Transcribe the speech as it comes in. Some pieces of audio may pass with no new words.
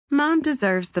Mom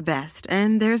deserves the best,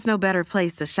 and there's no better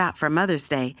place to shop for Mother's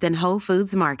Day than Whole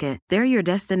Foods Market. They're your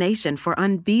destination for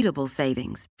unbeatable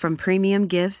savings, from premium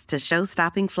gifts to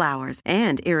show-stopping flowers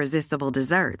and irresistible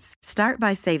desserts. Start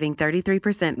by saving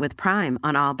 33% with Prime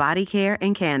on all body care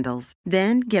and candles.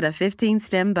 Then get a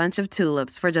 15-stem bunch of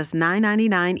tulips for just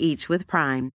 $9.99 each with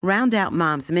Prime. Round out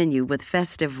Mom's menu with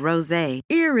festive rosé,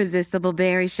 irresistible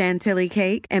berry chantilly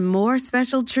cake, and more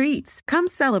special treats. Come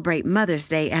celebrate Mother's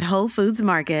Day at Whole Foods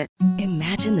Market.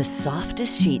 Imagine the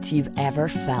softest sheets you've ever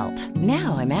felt.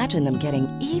 Now imagine them getting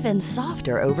even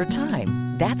softer over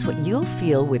time. That's what you'll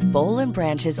feel with Boll &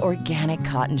 Branch's organic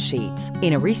cotton sheets.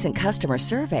 In a recent customer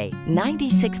survey,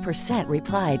 96%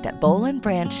 replied that Boll &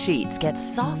 Branch sheets get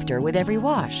softer with every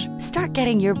wash. Start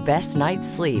getting your best night's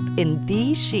sleep in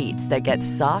these sheets that get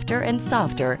softer and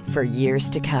softer for years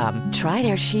to come. Try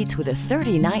their sheets with a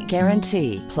 30-night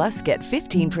guarantee. Plus, get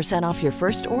 15% off your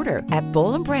first order at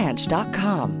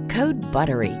bollandbranch.com. Code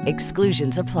BUTTERY.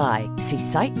 Exclusions apply. See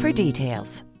site for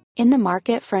details. In the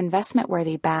market for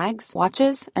investment-worthy bags,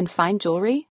 watches, and fine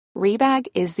jewelry, Rebag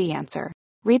is the answer.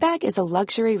 Rebag is a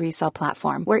luxury resale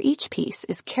platform where each piece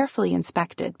is carefully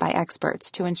inspected by experts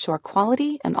to ensure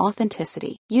quality and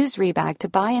authenticity. Use Rebag to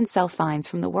buy and sell finds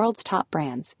from the world's top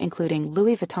brands, including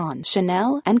Louis Vuitton,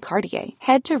 Chanel, and Cartier.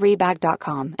 Head to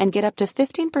Rebag.com and get up to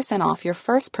 15% off your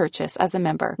first purchase as a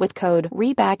member with code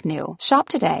REBAGNEW. Shop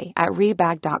today at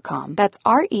Rebag.com. That's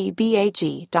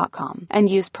REBAG.com. And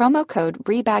use promo code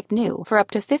REBAGNEW for up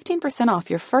to 15%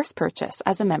 off your first purchase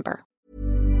as a member.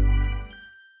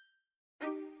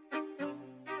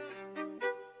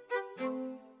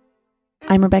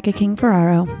 I'm Rebecca King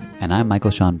Ferraro. And I'm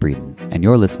Michael Sean Breeden, and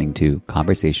you're listening to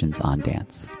Conversations on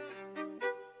Dance.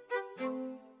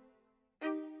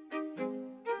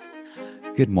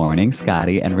 Good morning,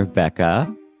 Scottie and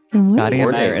Rebecca. Scottie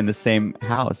and I are in the same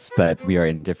house, but we are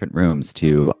in different rooms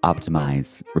to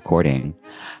optimize recording.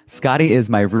 Scottie is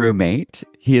my roommate.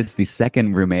 He is the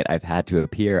second roommate I've had to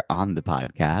appear on the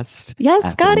podcast.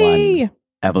 Yes, Scottie!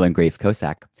 Evelyn Grace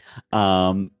Kosak.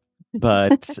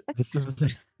 But this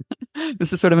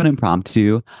is sort of an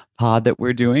impromptu pod that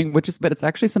we're doing, but it's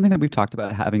actually something that we've talked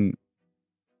about having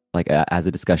as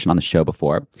a discussion on the show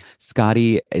before.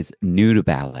 Scottie is new to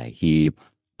ballet. He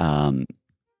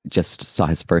just saw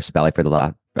his first ballet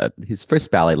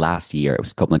last year. It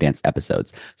was Copeland Dance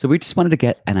Episodes. So we just wanted to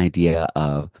get an idea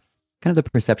of kind of the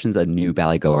perceptions a new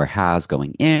ballet goer has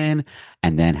going in,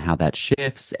 and then how that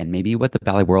shifts, and maybe what the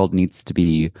ballet world needs to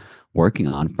be working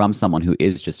on from someone who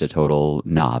is just a total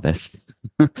novice.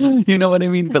 You know what I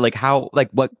mean? But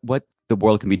what the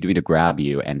world can be doing to grab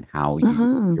you, and how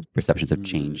your perceptions have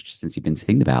changed since you've been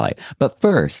seeing the ballet. But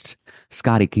first,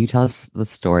 Scottie, can you tell us the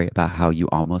story about how you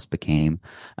almost became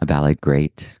a ballet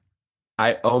great?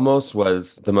 I almost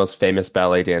was the most famous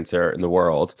ballet dancer in the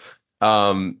world.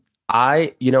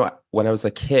 When I was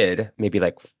a kid, maybe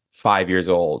 5 years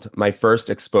old, my first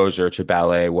exposure to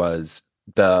ballet was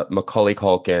the Macaulay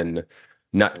Culkin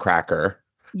Nutcracker.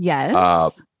 Yes.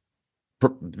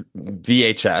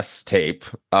 VHS tape.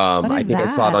 I think I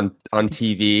saw it on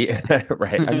TV.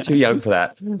 Right. I'm too young for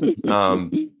that.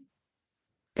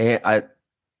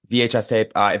 VHS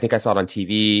tape. I think I saw it on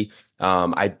TV.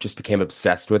 I just became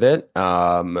obsessed with it.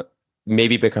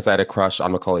 Maybe because I had a crush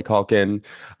on Macaulay Culkin.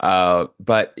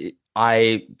 But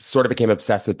I sort of became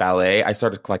obsessed with ballet. I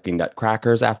started collecting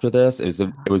Nutcrackers after this.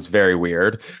 It was very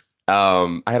weird.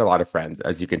 I had a lot of friends,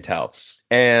 as you can tell.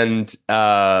 And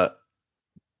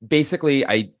basically,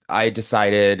 I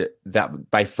decided that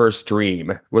my first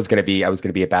dream was going to be, I was going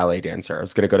to be a ballet dancer. I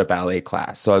was going to go to ballet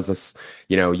class. So I was this,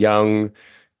 young,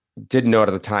 didn't know it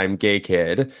at the time, gay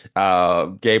kid,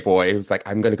 gay boy who was like,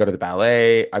 I'm going to go to the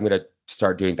ballet. I'm going to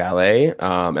start doing ballet.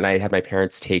 And I had my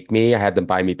parents take me. I had them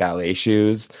buy me ballet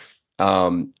shoes.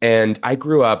 And I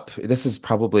grew up, this is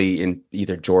probably in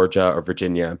either Georgia or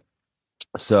Virginia.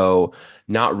 So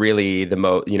not really the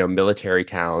most, military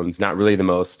towns, not really the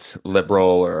most liberal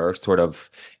or sort of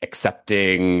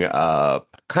accepting,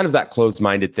 kind of that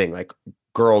closed-minded thing, like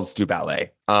girls do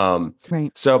ballet.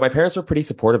 Right. So my parents were pretty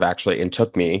supportive, actually, and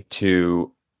took me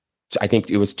to, I think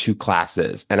it was 2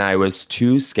 classes, and I was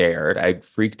too scared. I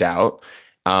freaked out.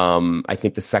 I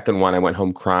think the second one I went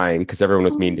home crying because everyone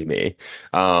was mean to me.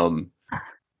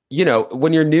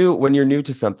 When you're new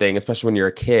to something, especially when you're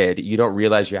a kid, you don't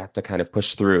realize you have to kind of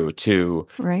push through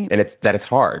right. And it's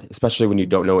hard, especially when you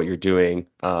don't know what you're doing.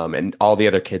 And all the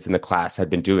other kids in the class had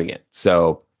been doing it.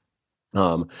 So,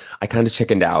 I kind of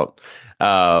chickened out.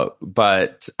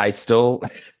 But I still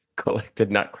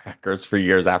collected Nutcrackers for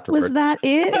years afterwards. Was that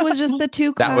it? It was just the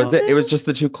 2 classes? That was it. It was just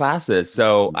the 2 classes.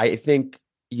 So I think,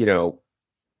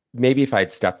 maybe if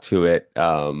I'd stuck to it,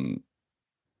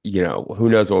 who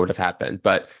knows what would have happened.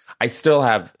 But I still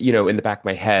have, in the back of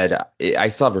my head, I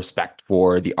still have respect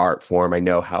for the art form. I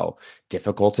know how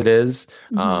difficult it is.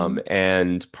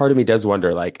 And part of me does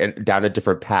wonder, like, down a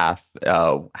different path,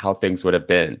 how things would have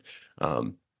been.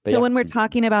 But So yeah. when we're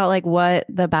talking about like what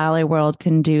the ballet world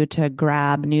can do to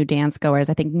grab new dance goers,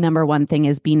 I think number one thing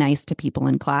is be nice to people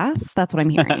in class. That's what I'm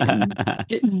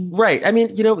hearing. Right. I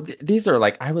mean, these are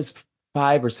like, I was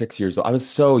 5 or 6 years old. I was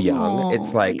so young.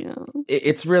 It's Oh, like, yeah.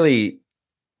 it's really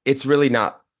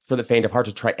not for the faint of heart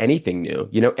to try anything new.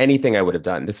 Anything I would have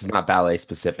done. This is not ballet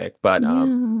specific, but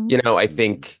Yeah.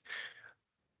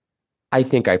 I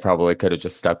think I probably could have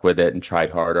just stuck with it and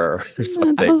tried harder or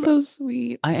something. That's so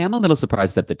sweet. I am a little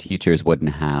surprised that the teachers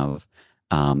wouldn't have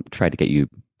tried to get you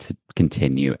to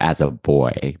continue as a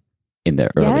boy in the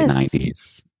early Yes.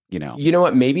 90s, You know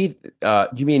what? Maybe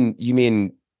you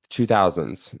mean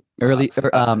 2000s.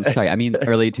 Sorry, I mean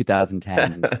early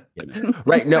 2010s.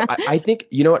 Right. No, I think,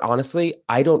 you know what, honestly,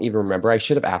 I don't even remember. I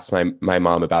should have asked my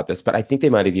mom about this, but I think they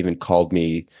might have even called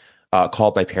my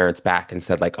parents back and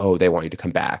said like, oh, they want you to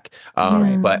come back.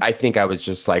 But I think I was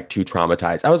just like too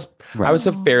traumatized. I was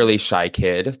a fairly shy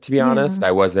kid, to be honest.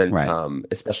 I wasn't, Right.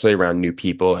 Especially around new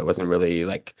people. I wasn't really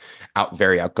like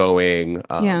very outgoing.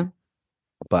 Yeah.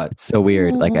 But It's so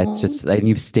weird. Like it's just, and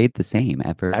you've stayed the same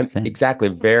ever I'm since. exactly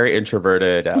very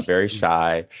introverted, very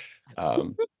shy.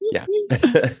 Yeah.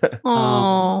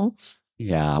 Oh.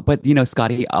 Yeah, but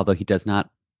Scotty, although he did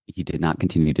not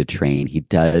continue to train, he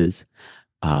does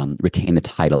retain the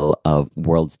title of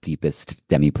world's deepest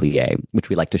demi-plie, which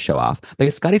we like to show off.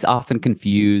 Because Scotty's often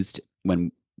confused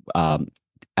um,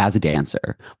 as a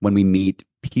dancer when we meet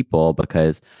people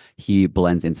because he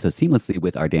blends in so seamlessly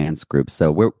with our dance group.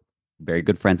 So we're very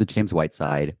good friends with James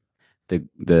Whiteside.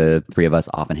 The three of us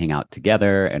often hang out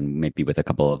together and maybe with a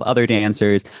couple of other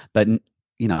dancers, but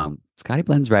Scotty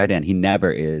blends right in. He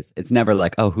never is. It's never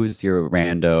like, oh, who's your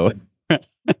rando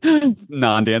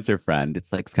non-dancer friend?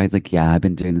 It's like Scotty's like, yeah, I've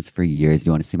been doing this for years.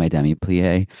 You want to see my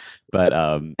demi-plie? But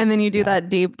And then you do yeah. that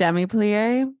deep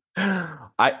demi-plie.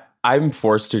 I'm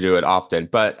forced to do it often,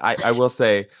 but I will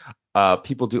say,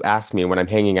 people do ask me when I'm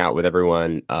hanging out with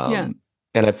everyone,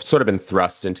 and I've sort of been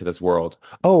thrust into this world.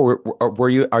 Oh, are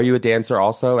you a dancer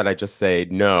also? And I just say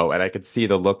no, and I could see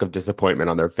the look of disappointment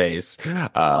on their face.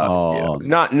 Oh.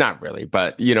 Not really,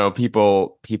 but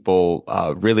people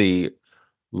really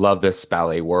love this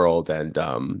ballet world and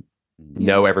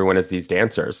know everyone as these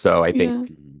dancers. So I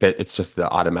think that it's just the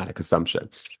automatic assumption.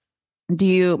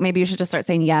 Maybe you should just start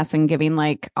saying yes and giving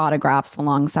like autographs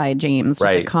alongside James, just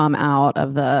like Right. come out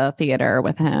of the theater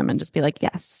with him and just be like,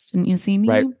 yes, didn't you see me?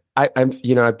 Right.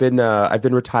 I've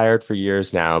been retired for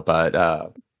years now, but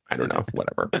I don't know,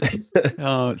 whatever.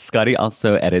 Oh, Scotty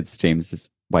also edits James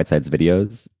Whiteside's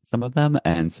videos, some of them,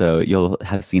 and so you'll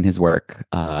have seen his work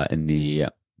in the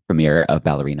premiere of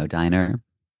Ballerino Diner.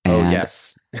 Oh, And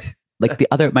yes. like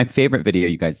my favorite video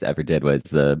you guys ever did was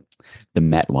the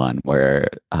Met one where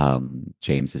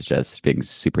James is just being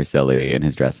super silly in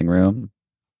his dressing room.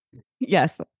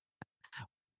 Yes.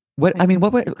 What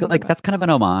like that's kind of an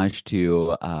homage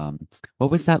to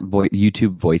what was that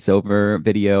YouTube voiceover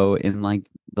video in like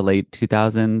the late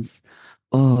 2000s?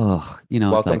 Oh, it's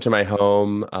Welcome like, to my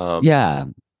home. yeah.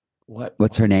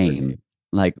 What's her was name?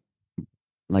 Like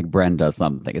Brenda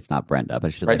something. It's not Brenda,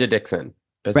 but she's Brenda like Dixon.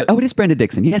 Oh, it is Brenda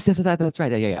Dixon. Yes, that's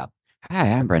right. Yeah.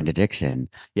 Hi, I'm Brenda Dixon.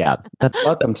 Yeah, that's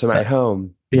Welcome to my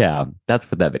home. yeah,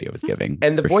 that's what that video was giving.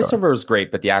 And the for voiceover sure. was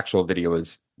great, but the actual video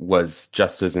was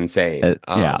just as insane.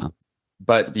 Yeah.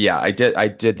 But yeah, I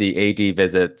did the AD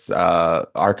Visits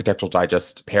Architectural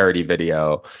Digest parody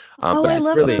video. Oh, But I it's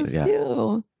love really, those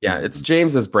too. yeah, it's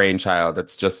James's brainchild.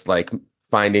 It's just like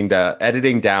finding the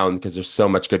editing down because there's so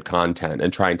much good content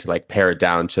and trying to like pare it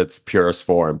down to its purest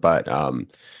form. But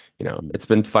it's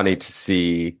been funny to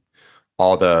see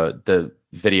all the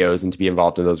videos and to be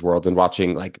involved in those worlds and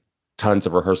watching like tons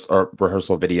of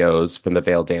rehearsal videos from the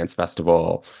Vail Dance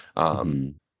Festival.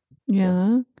 Mhm.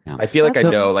 Yeah. Yeah. I feel like I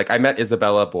So- know, like I met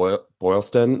Isabella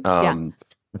Boylston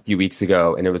a few weeks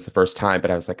ago, and it was the first time,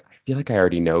 but I was like, I feel like I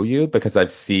already know you because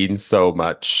I've seen so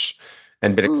much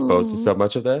and been exposed to so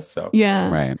much of this. So Yeah.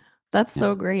 Right. That's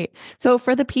so great. So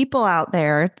for the people out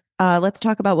there, let's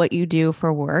talk about what you do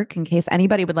for work in case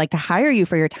anybody would like to hire you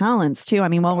for your talents too. I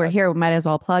mean, while we're here, we might as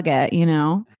well plug it,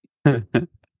 and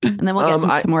then we'll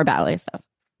get into more ballet stuff.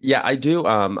 Yeah, I do.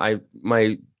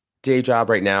 My day job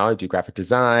right now, I do graphic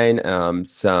design,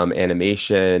 some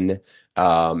animation,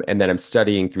 and then I'm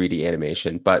studying 3D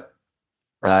animation. But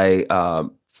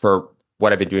for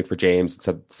what I've been doing for James, it's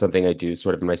something I do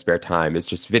sort of in my spare time is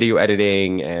just video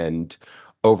editing and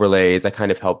overlays. I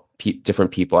kind of help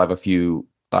different people. I have a few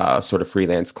sort of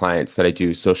freelance clients that I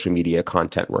do social media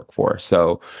content work for.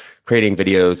 So creating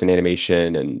videos and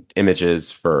animation and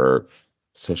images for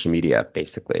social media,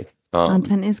 basically.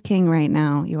 Content is king right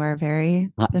now. You are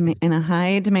very in a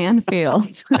high demand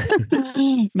field.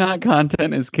 Not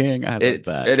content is king. I love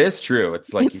that. It is true.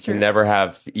 It's like It's you true. can never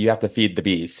you have to feed the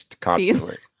beast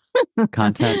constantly.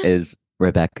 Content is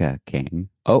Rebecca King.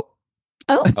 Oh,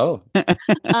 Oh,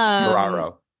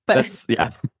 Mararo. But that's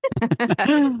yeah.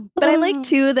 but I like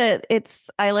too that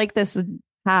I like this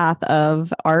path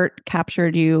of art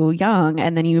captured you young,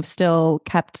 and then you've still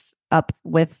kept up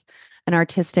with an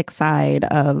artistic side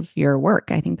of your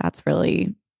work. I think that's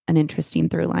really an interesting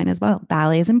through line as well.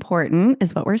 Ballet is important,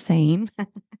 is what we're saying.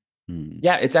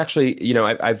 Yeah, it's actually,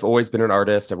 I've always been an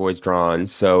artist. I've always drawn.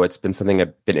 So it's been something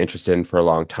I've been interested in for a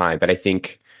long time. But I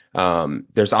think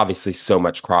there's obviously so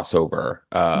much crossover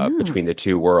between the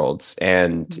two worlds.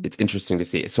 And it's interesting to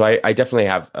see. So I definitely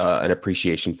have an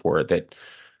appreciation for it that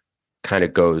kind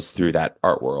of goes through that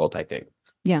art world, I think.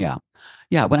 Yeah.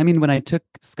 Yeah. When I took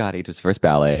Scottie to his first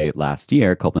ballet last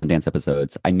year, Copeland Dance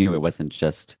Episodes, I knew it wasn't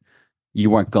just, you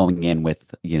weren't going in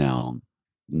with,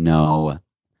 no,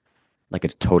 like a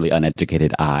totally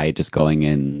uneducated eye, just going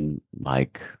in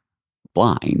like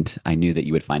blind. I knew that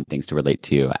you would find things to relate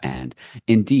to. And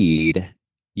indeed,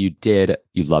 you did.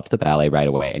 You loved the ballet right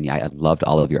away. And yeah, I loved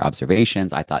all of your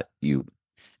observations. I thought you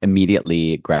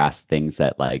immediately grasped things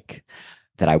that I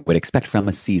would expect from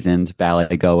a seasoned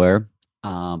ballet goer.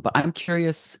 But I'm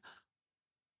curious,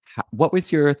 what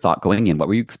was your thought going in? What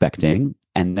were you expecting?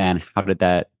 And then how did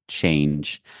that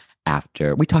change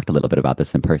after we talked a little bit about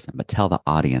this in person, but tell the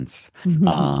audience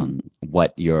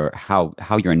what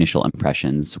how your initial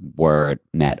impressions were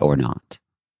met or not.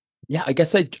 Yeah, I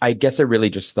guess I really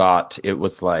just thought it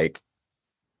was like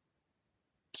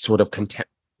sort of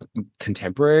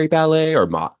contemporary ballet or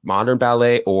modern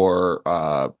ballet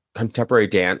or contemporary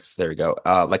dance. There you go.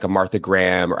 Like a Martha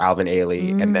Graham or Alvin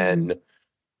Ailey. And then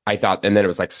it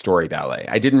was like story ballet.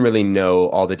 I didn't really know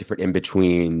all the different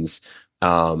in-betweens.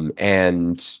 So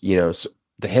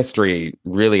the history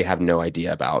really have no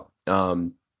idea about.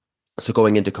 So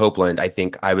going into Copeland, I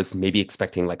think I was maybe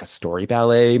expecting like a story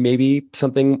ballet, maybe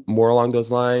something more along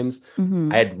those lines.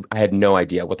 I had no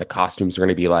idea what the costumes were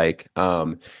going to be like.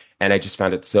 And I just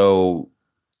found it so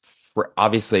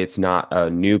obviously it's not a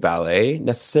new ballet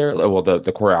necessarily. Well, the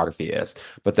choreography is,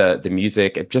 but the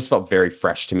music, it just felt very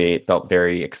fresh to me. It felt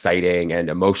very exciting and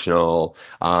emotional.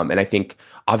 And I think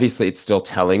obviously it's still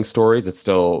telling stories. It's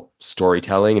still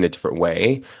storytelling in a different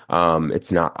way.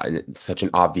 It's not such an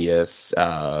obvious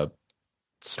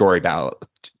story ballet,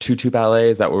 tutu ballet.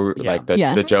 Is that what like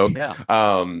the joke? Yeah.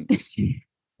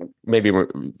 Maybe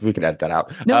we can edit that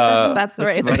out. No, that's the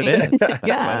right thing. It is.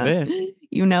 Yeah,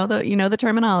 you know the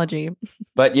terminology.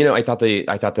 But I thought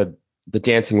the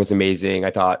dancing was amazing. I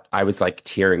thought I was like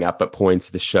tearing up at points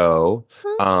of the show.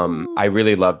 I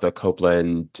really loved the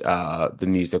Copeland. The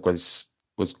music was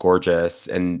gorgeous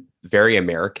and very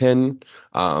American.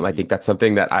 I think that's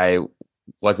something that I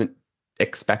wasn't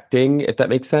expecting, if that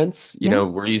makes sense.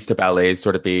 We're used to ballets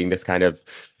sort of being this kind of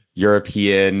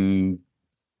European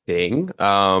thing.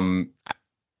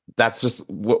 That's just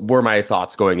were my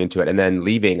thoughts going into it. And then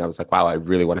leaving, I was like, wow, I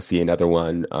really want to see another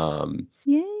one.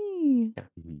 Yay. Yeah.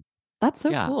 That's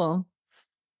so cool.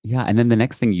 Yeah, and then the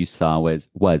next thing you saw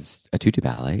was a tutu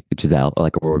ballet, Giselle,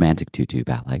 like a romantic tutu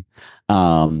ballet.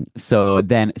 So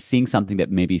then seeing something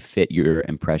that maybe fit your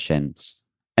impression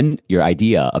and your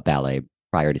idea of ballet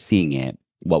prior to seeing it,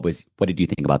 what did you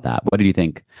think about that? What did you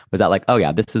think? Was that like, oh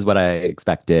yeah, this is what I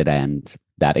expected and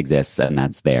that exists and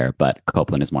that's there, but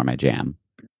Copeland is more my jam?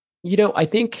 I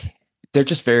think they're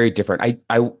just very different.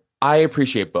 I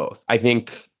appreciate both. I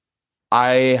think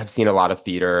I have seen a lot of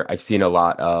theater. I've seen a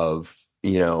lot of,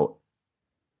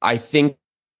 I think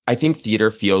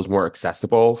theater feels more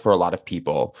accessible for a lot of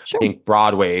people. Sure. I think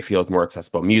Broadway feels more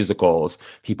accessible. Musicals,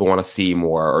 people want to see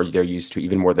more, or they're used to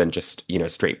even more than just,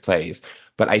 straight plays.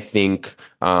 But I think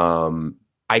I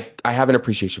have an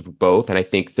appreciation for both, and I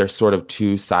think they're sort of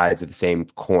two sides of the same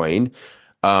coin.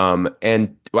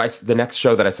 And the next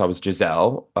show that I saw was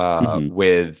Giselle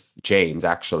with James,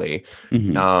 actually.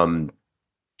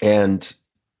 And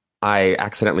I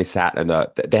accidentally sat in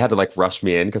they had to like rush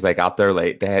me in because I got there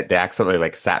late. They accidentally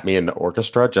like sat me in the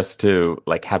orchestra just to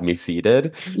like have me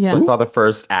seated. Yeah. So I saw the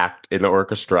first act in the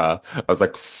orchestra. I was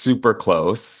like super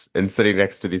close and sitting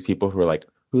next to these people who were like,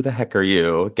 who the heck are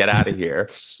you? Get out of here.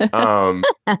 And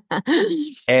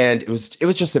it was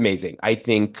just amazing. I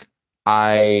think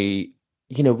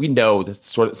we know the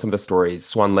sort of some of the stories,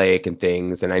 Swan Lake and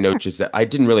things, and I know Giselle. I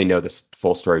didn't really know this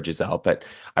full story of Giselle, but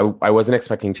I wasn't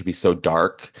expecting to be so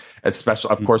dark.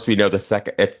 Especially, of course, we know the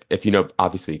second. If you know,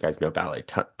 obviously, you guys know ballet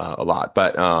a lot,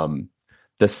 but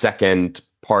the second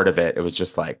part of it, it was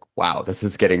just like, wow, this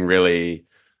is getting really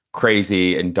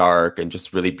crazy and dark and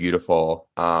just really beautiful.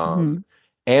 Mhm.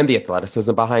 And the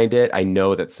athleticism behind it. I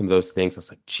know that some of those things, I was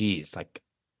like, geez, like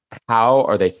how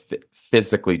are they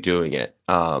physically doing it?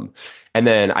 And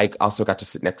then I also got to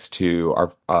sit next to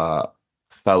our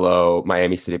fellow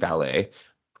Miami City Ballet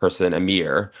person,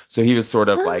 Amir. So he was sort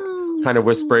of like kind of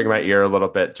whispering in my ear a little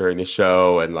bit during the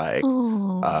show and like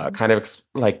Oh. kind of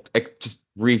just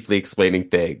briefly explaining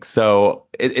things. So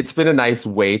it's been a nice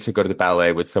way to go to the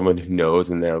ballet with someone who knows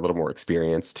and they're a little more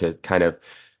experienced to kind of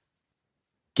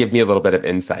give me a little bit of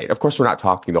insight. Of course, we're not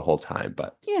talking the whole time,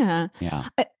 but Yeah. Yeah.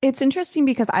 It's interesting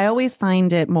because I always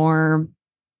find it more,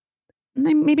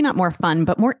 maybe not more fun,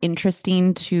 but more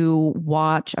interesting to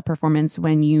watch a performance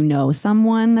when you know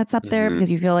someone that's up there Mhm. because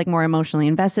you feel like more emotionally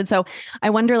invested. So I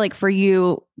wonder, like for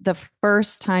you, the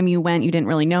first time you went, you didn't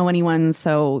really know anyone.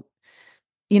 So,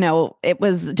 it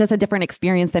was just a different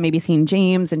experience than maybe seeing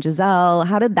James and Giselle.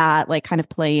 How did that like kind of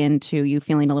play into you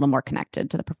feeling a little more connected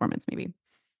to the performance, maybe?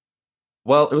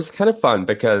 Well, it was kind of fun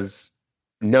because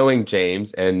knowing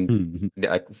James and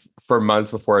like for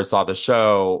months before I saw the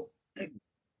show,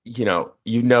 he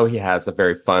has a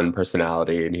very fun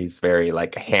personality and he's very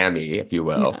like hammy, if you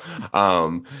will.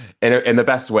 Yeah. In the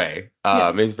best way.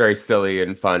 Yeah. He's very silly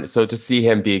and fun. So to see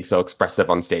him being so expressive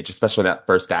on stage, especially in that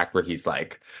first act where he's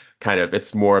like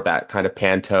it's more of that kind of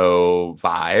panto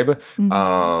vibe.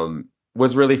 Mhm.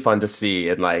 Was really fun to see.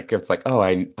 And like it's like, oh,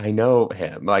 I know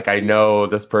him. Like I know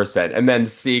this person. And then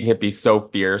seeing him be so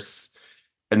fierce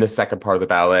in the second part of the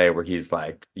ballet where he's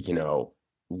like,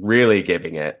 really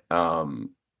giving it.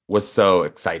 Was so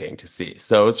exciting to see.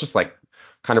 So it's just like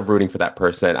kind of rooting for that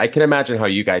person. I can imagine how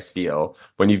you guys feel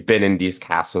when you've been in these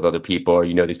casts with other people or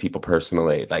you know these people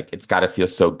personally. Like it's got to feel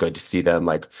so good to see them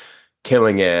like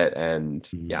killing it and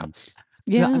yeah. Mhm.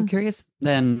 Yeah, Yeah. I'm curious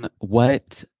then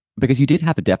because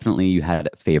you had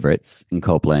favorites in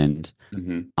Copeland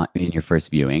hmm in your first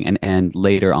viewing and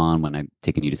later on when I've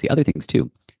taken you to see other things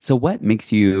too. So what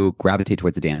makes you gravitate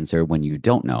towards a dancer when you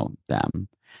don't know them?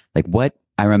 Like what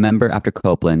I remember after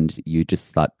Copeland, you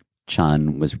just thought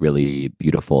Chun was really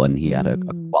beautiful and he had a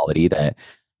Mm. quality that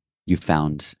you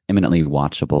found eminently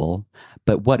watchable.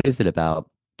 But what is it about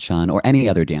Chun or any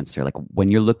other dancer? Like when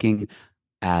you're looking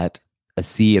at a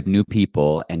sea of new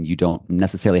people and you don't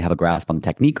necessarily have a grasp on the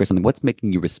technique or something, what's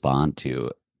making you respond to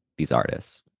these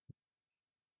artists?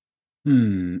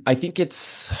 I think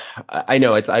I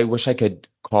know I wish I could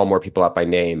call more people out by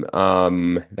name,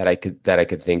 that I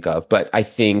could think of. But I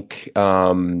think,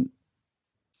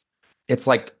 it's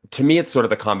like to me, it's sort of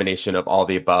the combination of all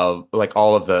the above, like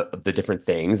all of the different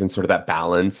things and sort of that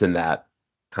balance and that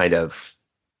kind of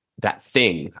that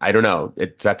thing. I don't know.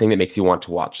 It's that thing that makes you want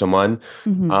to watch someone.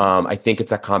 Mhm. I think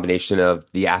it's a combination of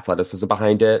the athleticism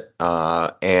behind it,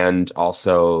 and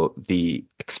also the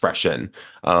expression,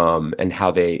 and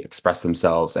how they express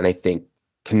themselves. And I think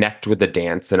connect with the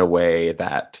dance in a way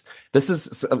that this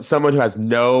is someone who has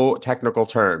no technical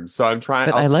terms. So But I I'll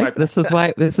try. like this is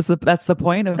why that's the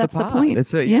point of the That's the pod. point.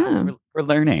 It's yeah, Yeah. we're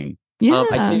learning. Yeah.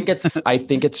 I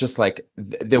think it's just like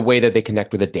the way that they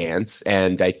connect with the dance,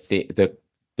 and I think the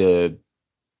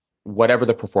whatever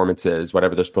the performance is,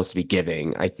 whatever they're supposed to be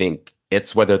giving, I think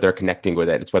it's whether they're connecting with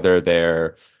it. It's whether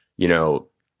they're, you know,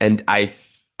 and I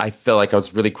feel like I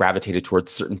was really gravitated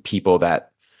towards certain people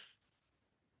that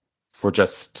were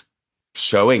just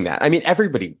showing that. I mean,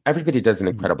 everybody does an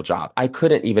Mhm. incredible job. I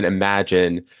couldn't even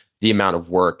imagine the amount of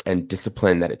work and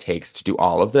discipline that it takes to do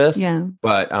all of this. Yeah.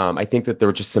 But I think that there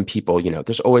were just some people,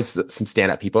 there's always some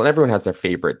stand-up people, and everyone has their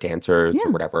favorite dancers or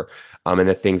Yeah. whatever, and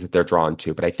the things that they're drawn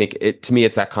to. But I think to me,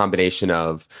 it's that combination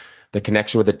of the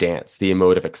connection with the dance, the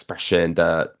emotive expression,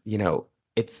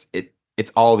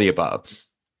 it's all the above.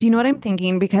 Do you know what I'm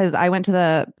thinking? Because I went to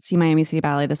the See Miami City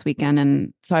Ballet this weekend.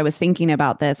 And so I was thinking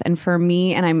about this. And for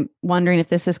me, and I'm wondering if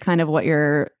this is kind of what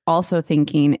you're also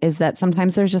thinking, is that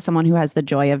sometimes there's just someone who has the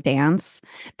joy of dance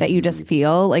that you just Mhm.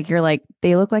 feel like you're like,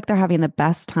 they look like they're having the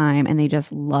best time and they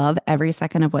just love every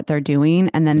second of what they're doing.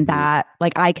 And then Mhm. that,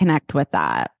 like, I connect with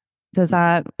that. Is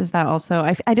that also,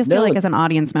 I just feel No, like as an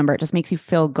audience member, it just makes you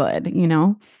feel good, you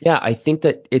know, yeah, I think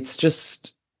that it's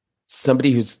just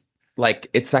somebody who's like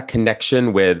it's that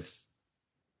connection with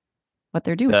what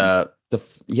they're doing. yeah,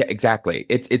 exactly.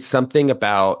 It's something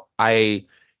about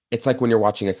it's like when you're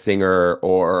watching a singer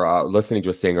or listening to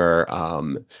a singer,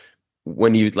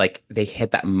 when you like they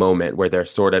hit that moment where they're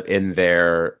sort of in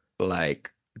their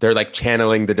like they're like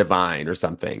channeling the divine or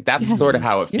something. That's sort of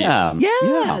how it Yeah. feels.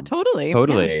 Yeah, totally.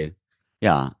 Totally.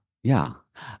 Yeah. Yeah.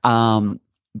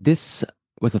 This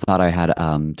was a thought I had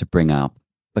to bring up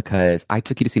because I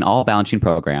took you to see an all Balanchine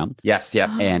program, Yes,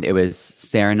 yes. and it was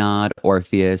Serenade,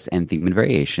 Orpheus, and Theme and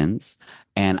Variations.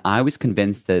 And I was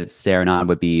convinced that Serenade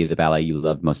would be the ballet you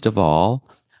loved most of all,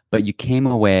 but you came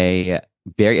away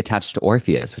very attached to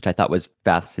Orpheus, which I thought was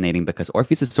fascinating because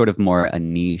Orpheus is sort of more a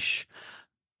niche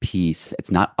piece.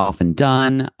 It's not often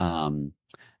done,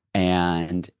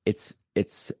 and it's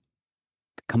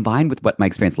combined with what my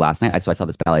experience last night. So I saw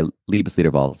this ballet,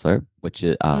 Liebeslieder Waltzer, which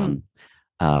is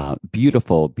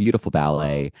beautiful, beautiful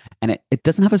ballet. And it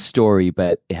doesn't have a story,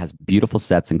 but it has beautiful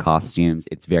sets and costumes.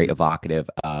 It's very evocative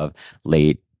of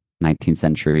late 19th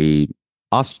century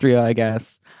Austria, I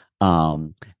guess.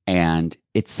 And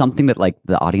it's something that like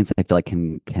the audience, I feel like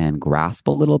can grasp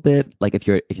a little bit. Like if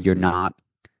you're not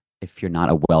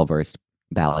a well-versed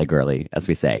ballet girly, as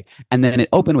we say. And then it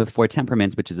opened with Four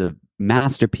Temperaments, which is a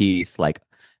masterpiece, like,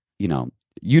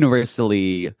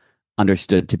 universally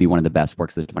understood to be one of the best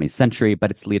works of the 20th century, but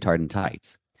it's leotard and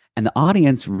tights. And the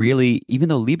audience really, even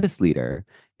though Liebeslieder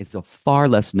is a far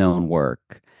less known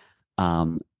work,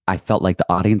 I felt like the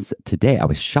audience today, I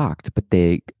was shocked, but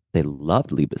they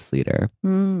loved Liebeslieder.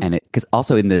 And because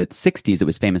also in the 60s, it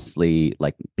was famously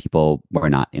like people were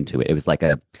not into it. It was like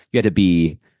you had to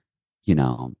be,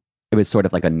 it was sort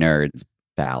of like a nerd's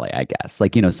ballet, I guess.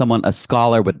 Like, a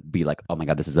scholar would be like, oh my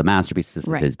God, this is a masterpiece. This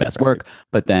is his best work.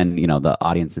 But then, the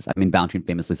audiences, Balanchine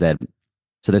famously said,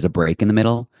 so there's a break in the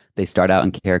middle. They start out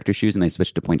in character shoes and they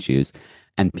switch to point shoes.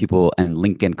 And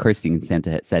Lincoln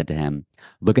Kirstein said to him,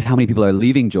 look at how many people are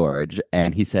leaving, George.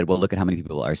 And he said, well, look at how many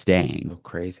people are staying. So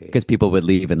crazy. Because people would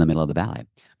leave in the middle of the ballet.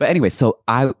 But anyway, so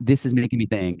this is making me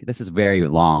think, this is very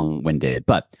long-winded,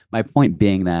 but my point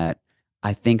being that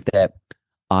I think that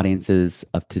audiences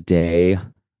of today,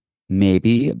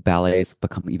 maybe ballets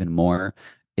become even more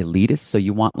elitist. So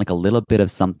you want like a little bit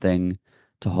of something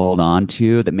to hold on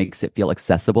to that makes it feel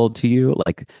accessible to you.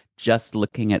 Like just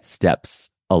looking at steps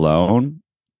alone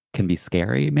can be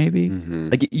scary, maybe.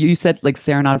 Like you said, like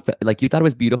Serenade, like you thought it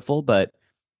was beautiful, but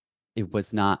it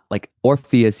was not like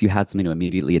Orpheus. You had something to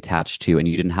immediately attach to, and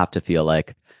you didn't have to feel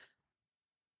like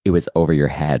it was over your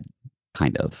head,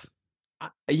 kind of.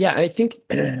 Yeah, I think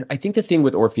the thing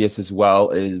with Orpheus as well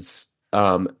is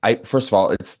first of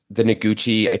all, it's the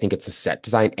Noguchi. I think it's a set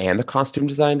design and the costume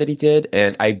design that he did,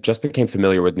 and I just became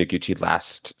familiar with Noguchi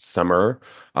last summer,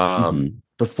 right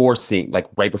before seeing the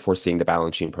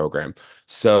Balanchine program.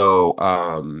 So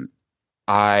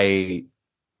I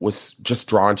was just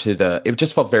drawn to it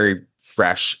just felt very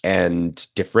fresh and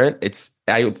different.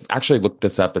 I actually looked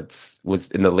this up. Was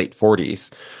in the late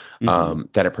 40s.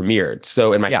 That it premiered.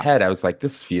 So in my head, I was like,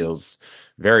 this feels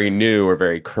very new or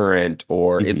very current,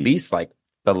 or at least like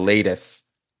the latest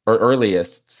or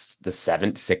earliest, the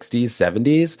 60s,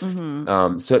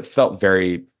 70s. So it felt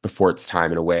very before its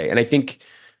time in a way. And I think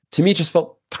to me, it just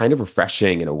felt kind of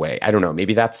refreshing in a way. I don't know.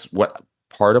 Maybe that's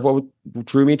part of what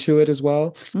drew me to it as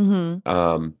well.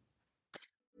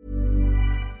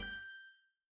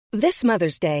 This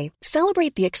Mother's Day,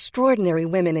 celebrate the extraordinary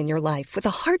women in your life with a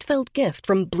heartfelt gift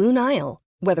from Blue Nile.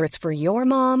 Whether it's for your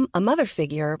mom, a mother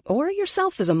figure, or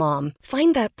yourself as a mom,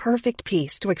 find that perfect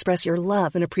piece to express your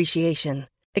love and appreciation.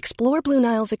 Explore Blue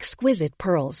Nile's exquisite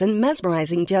pearls and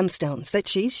mesmerizing gemstones that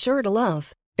she's sure to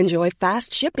love. Enjoy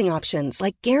fast shipping options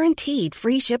like guaranteed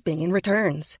free shipping and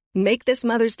returns. Make this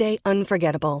Mother's Day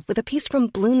unforgettable with a piece from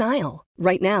Blue Nile.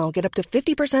 Right now, get up to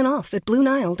 50% off at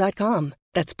BlueNile.com.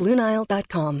 That's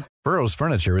BlueNile.com. Burrow's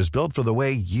furniture is built for the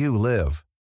way you live.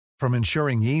 From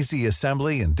ensuring easy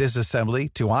assembly and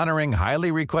disassembly to honoring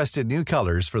highly requested new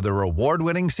colors for their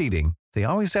award-winning seating, they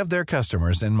always have their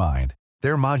customers in mind.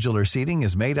 Their modular seating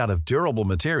is made out of durable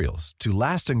materials to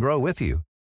last and grow with you.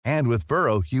 And with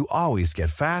Burrow, you always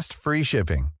get fast, free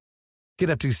shipping. Get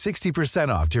up to 60%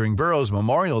 off during Burrow's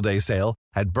Memorial Day sale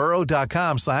at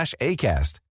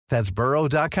burrow.com/ACAST. That's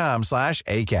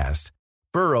burrow.com/ACAST.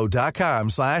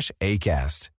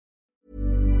 burrow.com/ACAST.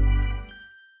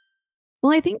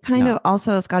 Well, I think kind of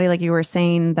also, Scottie, like you were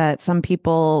saying, that some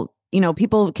people,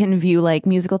 people can view like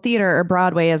musical theater or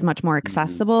Broadway as much more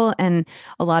accessible. And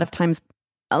a lot of times,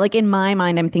 like in my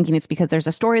mind, I'm thinking it's because there's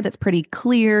a story that's pretty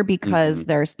clear because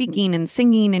they're speaking and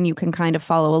singing and you can kind of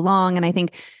follow along. And I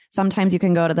think sometimes you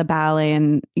can go to the ballet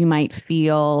and you might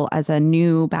feel as a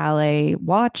new ballet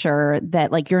watcher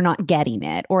that like you're not getting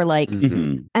it, or like,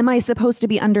 am I supposed to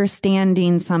be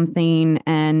understanding something?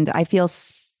 And I feel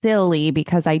silly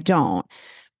because I don't.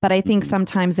 But I think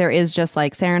sometimes there is just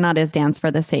like Serenade is dance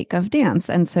for the sake of dance.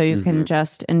 And so you can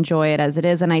just enjoy it as it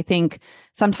is. And I think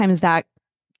sometimes that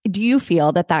do you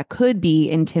feel that that could be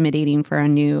intimidating for a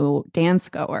new dance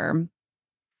goer?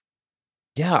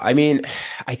 Yeah, I mean,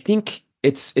 I think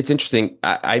it's interesting.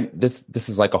 This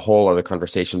is like a whole other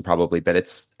conversation probably,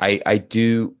 but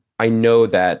I know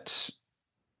that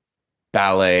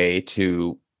ballet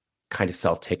to kind of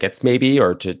sell tickets maybe,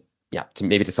 or to yeah, to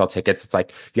maybe to sell tickets, it's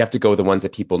like you have to go with the ones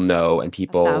that people know and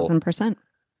people 1,000%.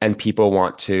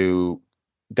 want to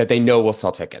that they know will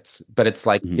sell tickets. But it's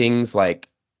like Mhm. things like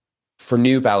for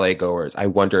new ballet goers, I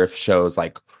wonder if shows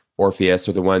like Orpheus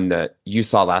or the one that you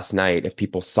saw last night, if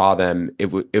people saw them,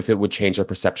 if it would change their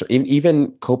perception.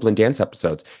 Even Copeland dance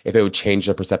episodes, if it would change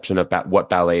their perception of what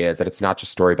ballet is, that it's not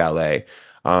just story ballet.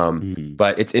 Mhm.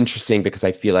 But it's interesting because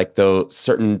I feel like though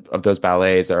certain of those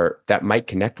ballets are that might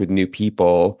connect with new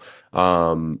people,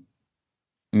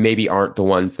 maybe aren't the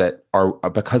ones that are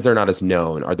because they're not as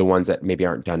known, are the ones that maybe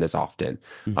aren't done as often.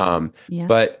 Mhm. Yeah.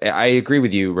 But I agree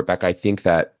with you, Rebecca. I think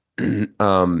that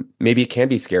maybe it can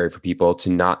be scary for people to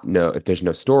not know if there's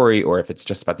no story or if it's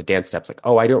just about the dance steps. Like,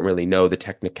 oh, I don't really know the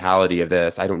technicality of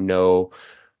this. I don't know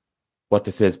what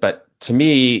this is. But to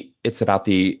me, it's about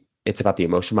the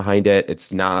emotion behind it.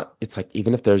 It's not. It's like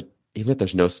even if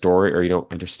there's no story or you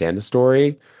don't understand the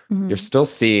story, you're Mhm. still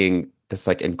seeing this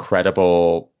like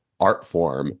incredible art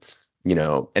form,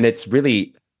 and it's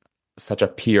really such a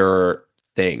pure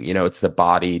thing. It's the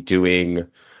body doing.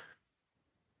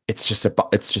 It's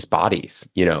just bodies.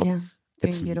 Yeah. Doing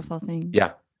It's beautiful things.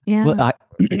 yeah. Well,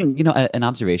 Yeah. an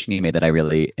observation you made that I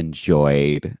really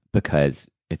enjoyed because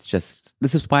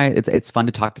this is why it's fun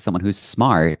to talk to someone who's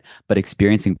smart but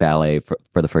experiencing ballet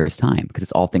for the first time because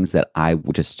it's all things that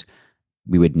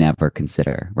we would never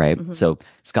consider, right? Mhm. So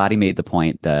Scottie made the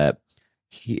point that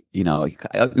we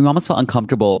almost felt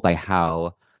uncomfortable by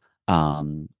how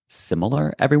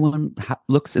similar everyone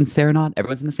looks in Serenade.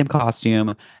 Everyone's in the same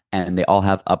costume and they all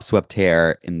have upswept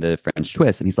hair in the French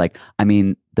twist. And he's like, I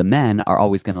mean, the men are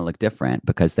always going to look different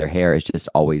because their hair is just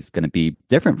always going to be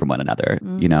different from one another,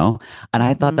 you Mhm. know? And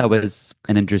I thought Mhm. that was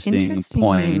an interesting Interesting.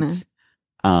 point.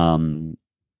 And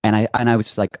I was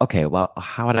just like, okay, well,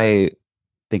 how would I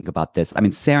think about this? I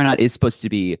mean, Serenade is supposed to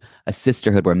be a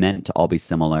sisterhood. We're meant to all be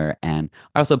similar. And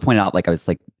I also pointed out, like, I was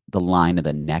like, the line of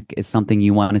the neck is something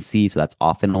you want to see. So that's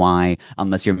often why,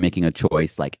 unless you're making a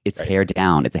choice, like it's Right. hair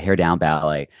down, it's a hair down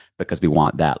ballet because we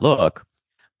want that look.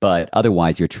 But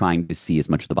otherwise, you're trying to see as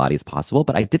much of the body as possible.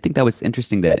 But I did think that was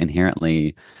interesting that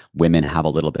inherently women have a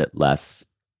little bit less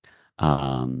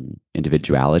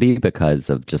individuality because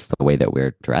of just the way that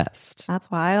we're dressed. That's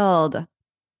wild.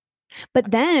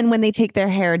 But then when they take their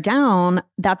hair down,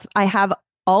 I have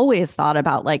always thought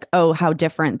about like, oh, how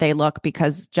different they look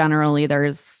because generally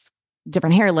there's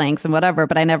different hair lengths and whatever,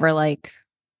 but I never like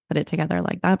put it together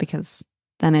like that because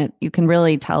then you can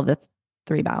really tell the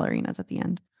three ballerinas at the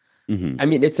end. Hmm. I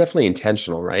mean, it's definitely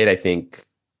intentional, right? I think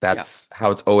Yeah. that's how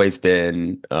it's always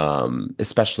been,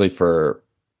 especially for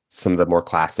some of the more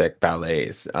classic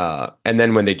ballets. And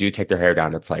then when they do take their hair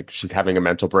down, it's like she's having a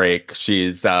mental break.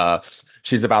 She's about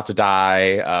to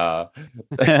die.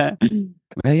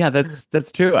 Well, yeah,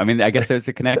 that's true. I mean, I guess there's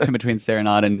a connection between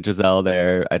Serenade and Giselle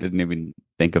there. I didn't even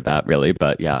think of that really,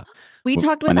 but yeah. We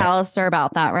talked When with Alistair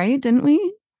about that, right? Didn't we?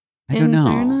 I don't In know.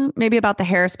 Serenade? Maybe about the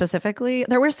hair specifically.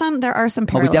 There are some Oh, we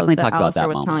parallels definitely that talked about Alistair that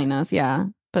was moment. telling us. Yeah.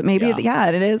 But maybe, Yeah. yeah,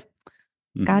 it is.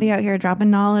 Hmm. Scottie out here dropping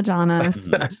knowledge on us.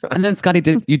 Hmm. And then Scotty,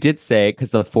 you did say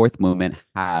because the fourth movement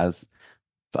has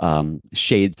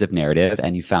shades of narrative,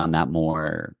 and you found that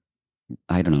more,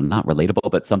 I don't know, not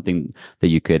relatable, but something that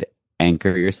you could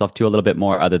anchor yourself to a little bit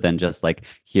more, other than just like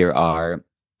here are,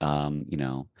 you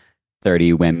know,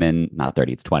 30 women, not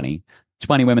 30, it's 20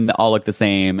 women that all look the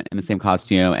same in the same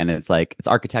costume, and it's like it's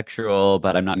architectural,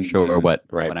 but I'm not sure Mhm. what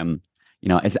Right. what I'm,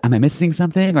 am I missing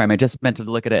something, or am I just meant to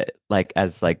look at it like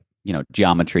as like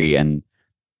geometry and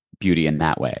beauty in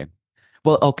that way?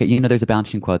 Well, okay, there's a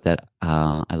Banshin quote that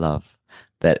I love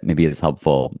that maybe is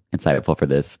insightful for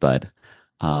this, but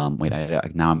wait, I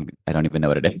don't even know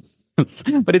what it is.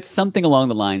 But it's something along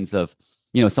the lines of,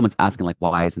 someone's asking like,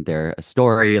 why isn't there a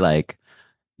story? Like,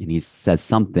 and he says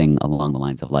something along the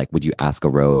lines of like, would you ask a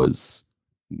rose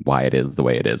why it is the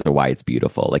way it is or why it's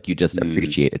beautiful? Like you just Mm.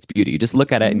 appreciate its beauty. You just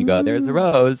look at it and you go, there's a Mm,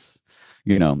 rose.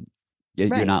 You know, you're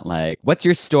right. not like, what's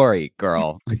your story,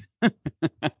 girl?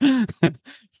 So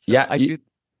Yeah, I do.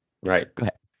 right. Go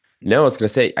ahead. No, I was going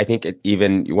to say, I think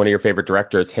even one of your favorite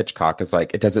directors, Hitchcock, is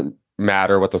like, it doesn't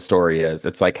matter what the story is.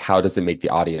 It's like, how does it make the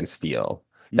audience feel?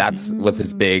 Mhm. That's was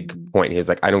his big Mm, point. He was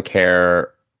like, I don't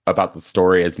care about the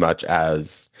story as much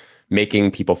as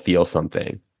making people feel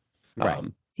something. Right.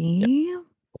 Yeah, see,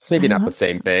 it's maybe I not the love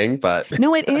same that. thing, but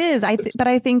No, it is. But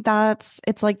I think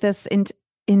it's like this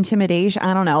intimidation.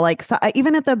 I don't know. Like, so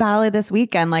even at the ballet this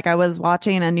weekend, like I was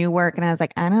watching a new work and I was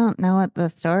like, I don't know what the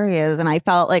story is. And I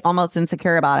felt like almost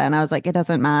insecure about it. And I was like, it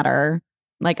doesn't matter.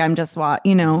 Like, I'm just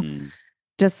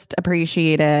just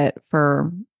appreciate it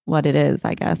for what it is,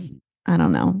 I guess. I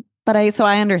don't know. But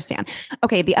I understand.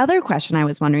 Okay. The other question I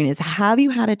was wondering is, have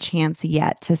you had a chance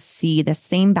yet to see the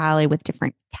same ballet with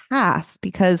different casts?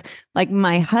 Because like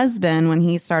my husband, when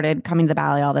he started coming to the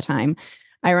ballet all the time,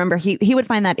 I remember he would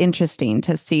find that interesting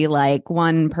to see like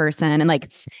one person, and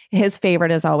like his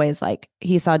favorite is always like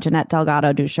he saw Jeanette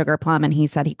Delgado do Sugar Plum and he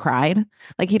said he cried.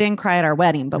 Like he didn't cry at our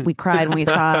wedding, but we cried when we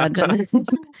saw Jeanette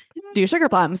do Sugar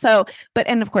Plum. So,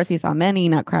 and of course he saw many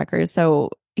Nutcrackers.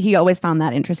 So he always found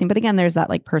that interesting. But again, there's that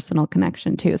like personal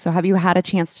connection too. So have you had a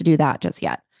chance to do that just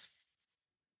yet?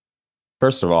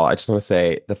 First of all, I just want to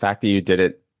say the fact that you did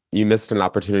it, you missed an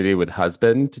opportunity with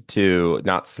husband to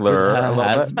not slur a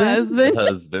little bit.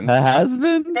 Husband.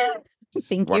 Husband. Just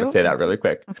Thank want you. to say that really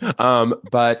quick. Okay.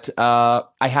 But I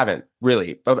haven't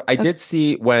really. But I did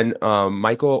see when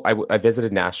Michael, I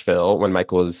visited Nashville when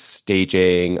Michael was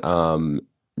staging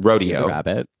Rodeo. The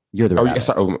Rabbit. You're the Rabbit.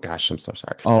 Sorry. Oh my gosh, I'm so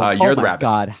sorry. Oh, You're the my Rabbit.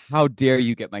 God, how dare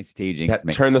you get my staging? Yeah,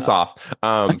 turn this off.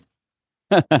 I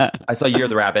saw You're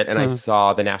the Rabbit, and I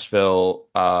saw the Nashville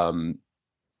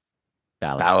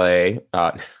ballet.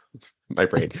 My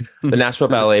brain. The Nashville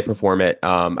Ballet perform it.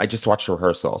 I just watched a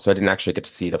rehearsal, so I didn't actually get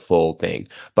to see the full thing.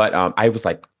 But I was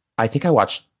like, I think I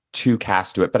watched 2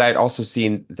 casts do it, but I had also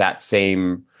seen that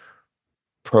same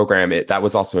program. That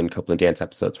was also in Copeland Dance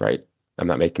episodes, right? I'm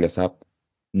not making this up.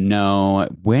 No.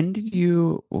 When did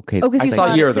you? Okay. Oh, because I you saw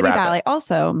saw Year it of the City Rabbit. Ballet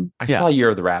also. I saw Year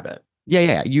of the Rabbit.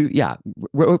 Yeah.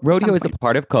 Rodeo is a point.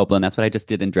 part of Copeland. That's what I just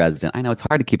did in Dresden. I know it's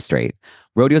hard to keep straight.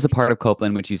 Rodeo is a part of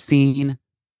Copeland, which you've seen.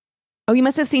 Oh, you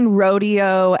must have seen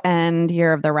Rodeo and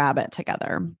Year of the Rabbit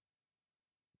together.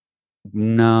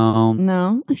 No.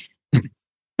 No.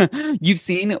 You've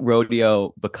seen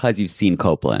Rodeo because you've seen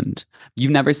Copeland.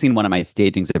 You've never seen one of my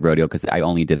stagings of Rodeo because I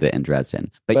only did it in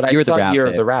Dresden. But I Year of the saw Rabbit, Year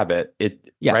of the Rabbit.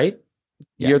 Right?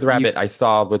 Yeah, Year of the Rabbit I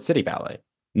saw with City Ballet.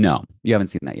 No, you haven't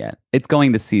seen that yet. It's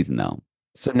going this season though.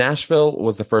 So Nashville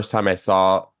was the first time I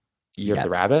saw Year of the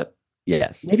Rabbit.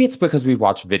 Yes. Maybe it's because we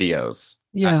watched videos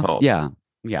at home. Yeah.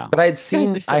 But I'd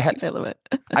seen I love it.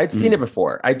 I'd seen it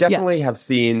before. I definitely have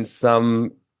seen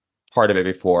some part of it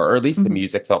before, or at least the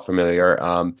music felt familiar.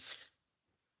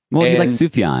 Well, you like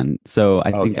Sufjan, so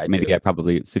I think I maybe do. I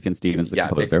probably Sufjan Stevens, the Big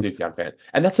composer. Sufjan fan.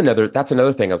 And that's another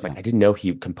thing. I was like, I didn't know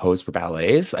he composed for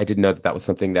ballets. I didn't know that was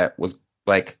something that was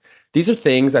like, these are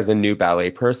things as a new ballet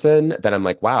person that I'm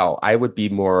like, wow, I would be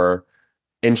more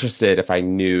interested if I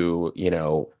knew,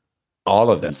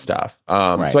 all of this stuff.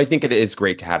 So I think it is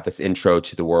great to have this intro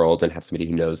to the world and have somebody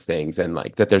who knows things, and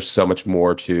like that there's so much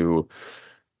more to,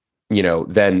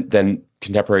 than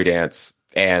contemporary dance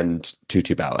and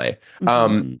tutu ballet.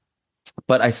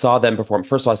 But I saw them perform.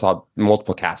 First of all, I saw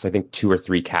multiple casts, I think 2 or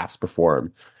 3 casts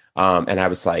perform. And I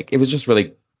was like, it was just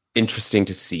really interesting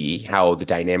to see how the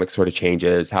dynamic sort of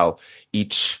changes, how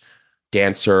each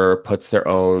dancer puts their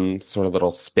own sort of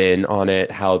little spin on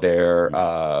it, how their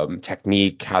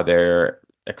technique, how their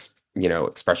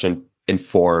expression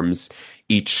informs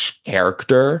each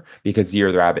character, because Year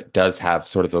of the Rabbit does have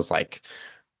sort of those like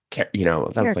that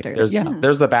was like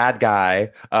there's the bad guy.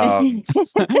 Oh my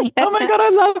God, I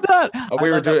love that.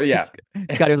 We were doing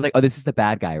Scottie was like, oh, this is the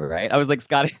bad guy, right? I was like,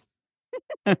 Scottie,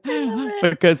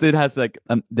 because it has like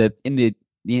in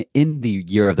the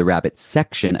Year of the Rabbit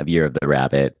section of Year of the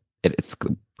Rabbit, it's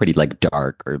pretty like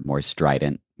dark or more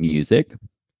strident music.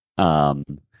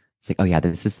 It's like, oh yeah,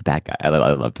 this is the bad guy. I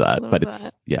loved that. But it's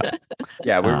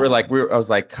yeah. We were like, I was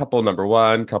like, couple number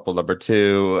 1, couple number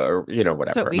 2, or whatever.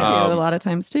 That's what we do a lot of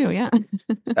times too. Yeah.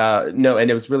 No, and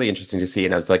it was really interesting to see,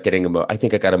 and I was like getting I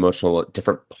think I got emotional at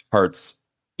different parts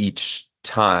each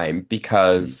time,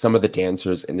 because some of the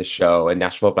dancers in the show, and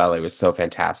Nashville Ballet was so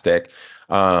fantastic.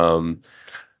 Some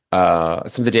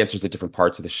of the dancers at different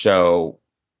parts of the show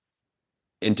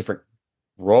in different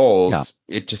roles,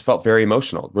 it just felt very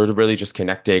emotional. We're really just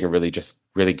connecting and really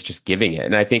just giving it.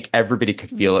 And I think everybody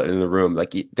could feel it in the room.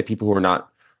 Like the people who were not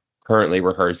currently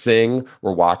rehearsing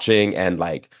were watching, and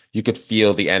like you could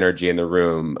feel the energy in the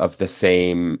room of the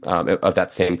same of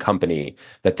that same company,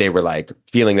 that they were like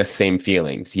feeling the same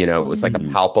feelings. It was like a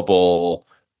palpable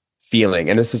feeling.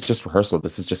 And this is just rehearsal.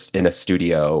 This is just in a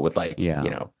studio with like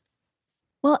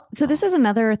Well, so this is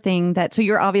another thing so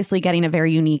you're obviously getting a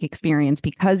very unique experience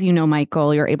because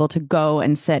Michael, you're able to go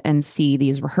and sit and see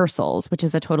these rehearsals, which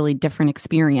is a totally different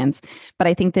experience. But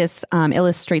I think this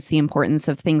illustrates the importance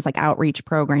of things like outreach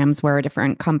programs where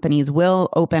different companies will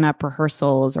open up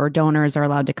rehearsals or donors are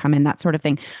allowed to come in, that sort of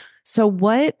thing. So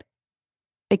what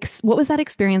what was that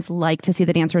experience like to see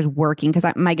the dancers working?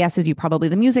 Because my guess is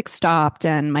the music stopped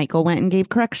and Michael went and gave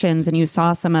corrections and you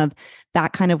saw some of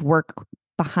that kind of work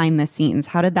behind the scenes.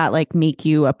 How did that like make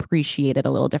you appreciate it a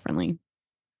little differently?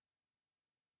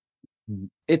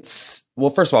 Well,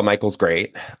 first of all, Michael's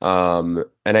great.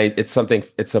 It's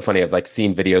so funny. I've like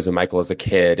seen videos of Michael as a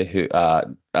kid who,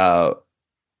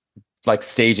 like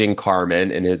staging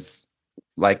Carmen in his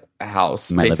like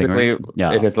house, basically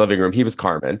in his living room. He was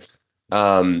Carmen,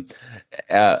 um,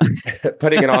 uh,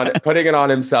 putting it on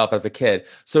himself as a kid.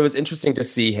 So it was interesting to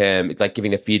see him like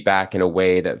giving the feedback in a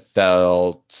way that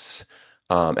felt.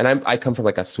 And I come from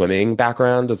like a swimming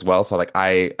background as well, so like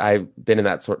I've been in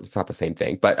that sort. It's not the same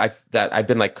thing, but I've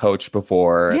been like coached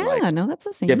before. Yeah, and, like, no, that's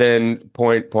the same. Given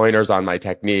pointers on my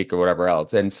technique or whatever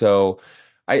else, and so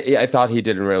I thought he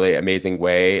did in a really amazing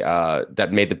way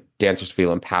that made the dancers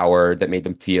feel empowered, that made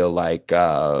them feel like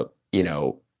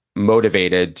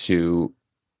motivated to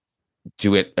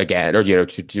do it again, or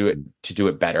to do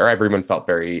it better. Everyone felt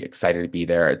very excited to be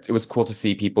there. It was cool to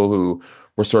see people who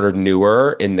were sort of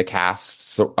newer in the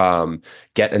cast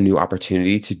get a new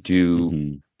opportunity to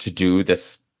do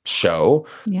this show.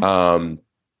 Yeah.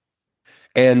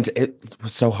 And it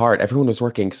was so hard. Everyone was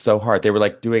working so hard. They were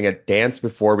like doing a dance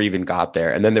before we even got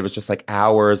there. And then there was just like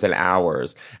hours and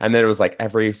hours. And then it was like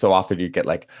every so often you get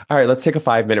like, all right, let's take a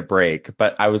 5-minute break.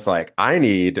 But I was like, I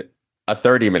need a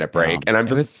 30-minute break. And I'm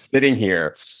just sitting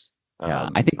here. Yeah,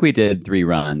 I think we did 3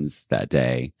 runs that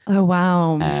day. Oh,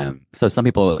 wow. So some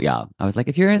people, I was like,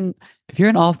 if you're in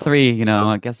all 3,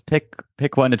 I guess pick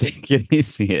one to take it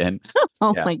easy. And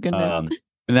my goodness.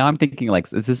 now I'm thinking like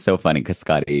this is so funny because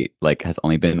Scottie like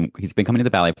he's been coming to the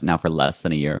ballet now for less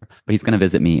than a year, but he's gonna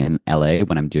visit me in LA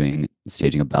when I'm doing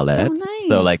staging a ballet. Oh, nice.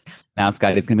 So like now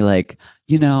Scottie's gonna be like,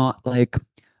 like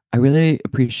I really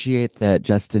appreciate that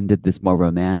Justin did this more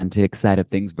romantic side of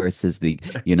things versus the,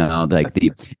 like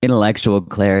the intellectual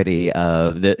clarity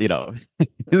of the,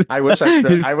 I wish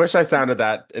I sounded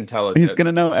that intelligent. He's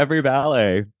gonna know every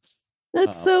ballet.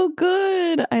 That's so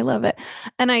good. I love it.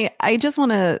 And I just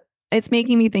want to, it's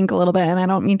making me think a little bit, and I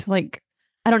don't mean to like,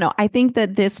 I don't know. I think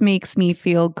that this makes me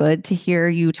feel good to hear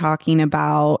you talking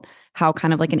about how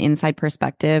kind of like an inside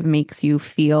perspective makes you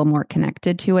feel more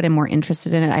connected to it and more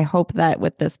interested in it. I hope that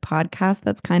with this podcast,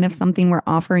 that's kind of something we're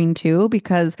offering too,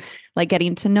 because like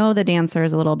getting to know the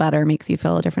dancers a little better makes you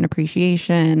feel a different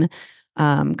appreciation,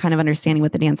 kind of understanding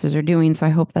what the dancers are doing. So I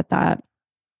hope that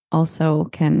also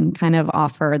can kind of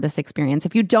offer this experience.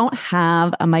 If you don't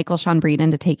have a Michael Sean Breeden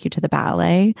to take you to the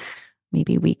ballet,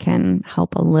 maybe we can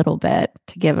help a little bit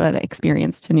to give an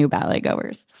experience to new ballet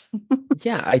goers.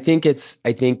 Yeah, I think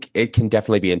it can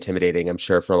definitely be intimidating, I'm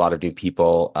sure, for a lot of new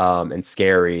people, and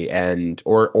scary, and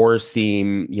or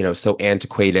seem, so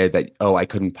antiquated that, oh, I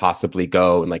couldn't possibly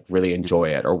go and like really enjoy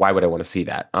it, or why would I want to see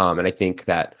that? And I think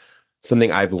that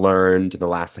something I've learned in the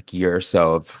last like year or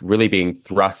so of really being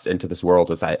thrust into this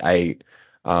world is there's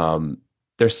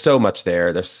so much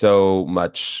there. There's so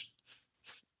much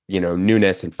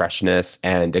newness and freshness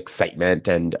and excitement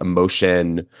and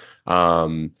emotion.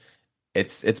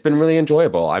 It's been really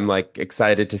enjoyable. I'm like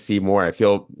excited to see more. I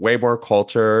feel way more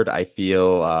cultured. I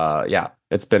feel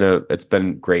it's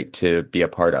been great to be a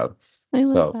part of. I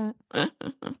love that.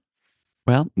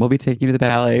 Well, we'll be taking you to the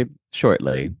ballet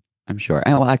shortly, I'm sure.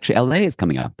 And well, actually, LA is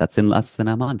coming up. That's in less than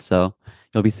a month, so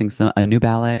you'll be seeing a new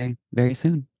ballet very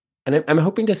soon. And I'm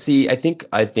hoping to see. I think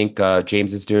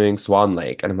James is doing Swan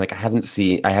Lake, and I'm like, I haven't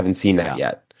seen that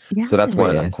yet. Yeah. So that's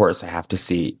one, of course, I have to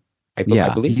see. I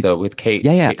believe so, with Kate.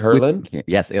 Kate Herlin.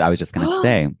 Yes, I was just gonna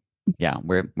say. Yeah,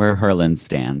 we're Herlin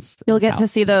stands. You'll get to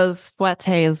see those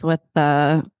fouettes with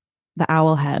the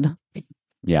owl head.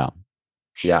 Yeah.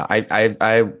 Yeah,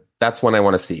 I that's one I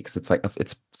want to see, because it's like,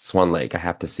 it's Swan Lake. I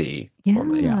have to see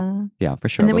Swan Lake. Yeah, for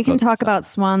sure. And then we can talk about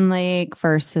Swan Lake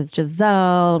versus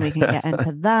Giselle. We can get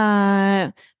into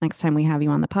that next time we have you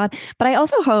on the pod. But I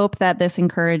also hope that this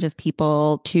encourages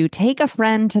people to take a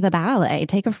friend to the ballet,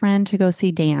 take a friend to go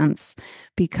see dance,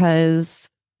 because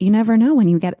you never know when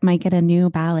you might get a new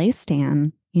ballet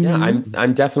stan. Yeah,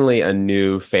 I'm definitely a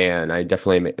new fan. I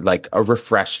definitely like a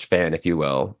refreshed fan, if you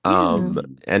will. And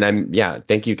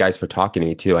thank you guys for talking to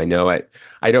me too. I know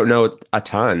I don't know a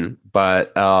ton,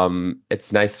 but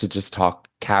it's nice to just talk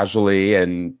casually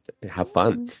and have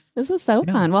fun. This was so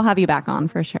fun. We'll have you back on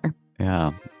for sure.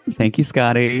 Yeah. Thank you,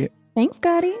 Scottie. Thanks,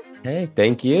 Scottie. Hey,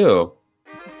 thank you.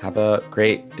 Have a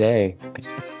great day.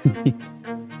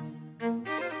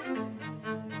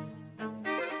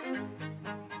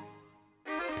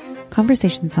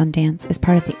 Conversations on Dance is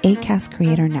part of the Acast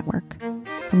Creator Network.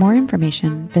 For more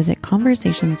information, visit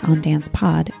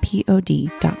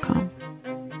conversationsondancepod.com.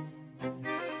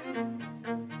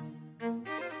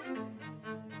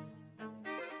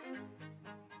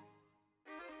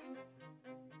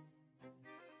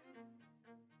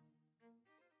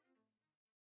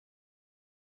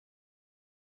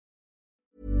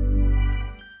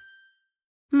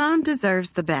 Mom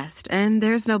deserves the best, and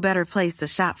there's no better place to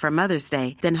shop for Mother's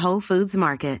Day than Whole Foods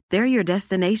Market. They're your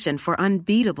destination for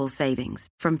unbeatable savings,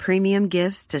 from premium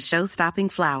gifts to show-stopping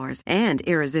flowers and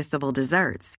irresistible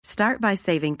desserts. Start by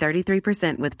saving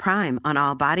 33% with Prime on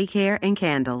all body care and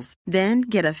candles. Then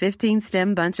get a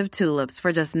 15-stem bunch of tulips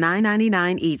for just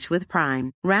 $9.99 each with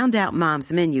Prime. Round out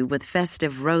Mom's menu with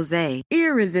festive rosé,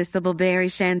 irresistible berry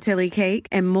chantilly cake,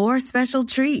 and more special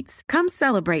treats. Come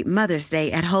celebrate Mother's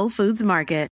Day at Whole Foods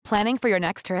Market. Planning for your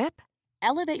next trip?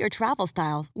 Elevate your travel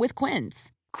style with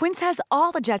Quince. Quince has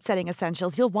all the jet-setting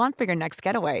essentials you'll want for your next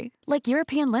getaway, like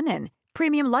European linen,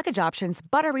 premium luggage options,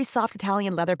 buttery soft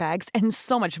Italian leather bags, and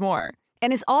so much more.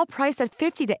 And is all priced at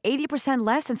 50 to 80%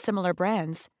 less than similar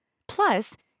brands.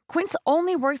 Plus, Quince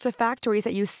only works with factories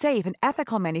that use safe and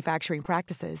ethical manufacturing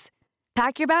practices.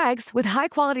 Pack your bags with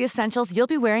high-quality essentials you'll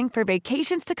be wearing for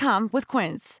vacations to come with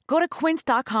Quince. Go to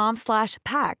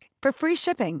quince.com/pack for free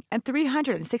shipping and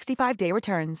 365-day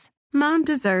returns. Mom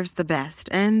deserves the best,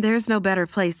 and there's no better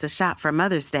place to shop for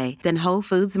Mother's Day than Whole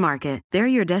Foods Market. They're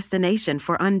your destination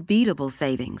for unbeatable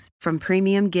savings, from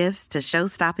premium gifts to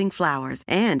show-stopping flowers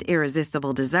and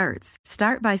irresistible desserts.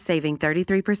 Start by saving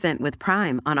 33% with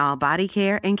Prime on all body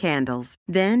care and candles.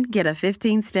 Then get a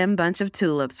 15-stem bunch of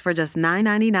tulips for just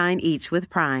 $9.99 each with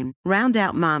Prime. Round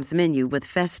out Mom's menu with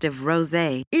festive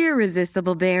rosé,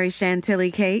 irresistible berry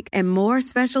chantilly cake, and more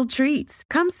special treats.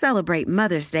 Come celebrate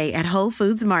Mother's Day at Whole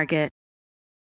Foods Market.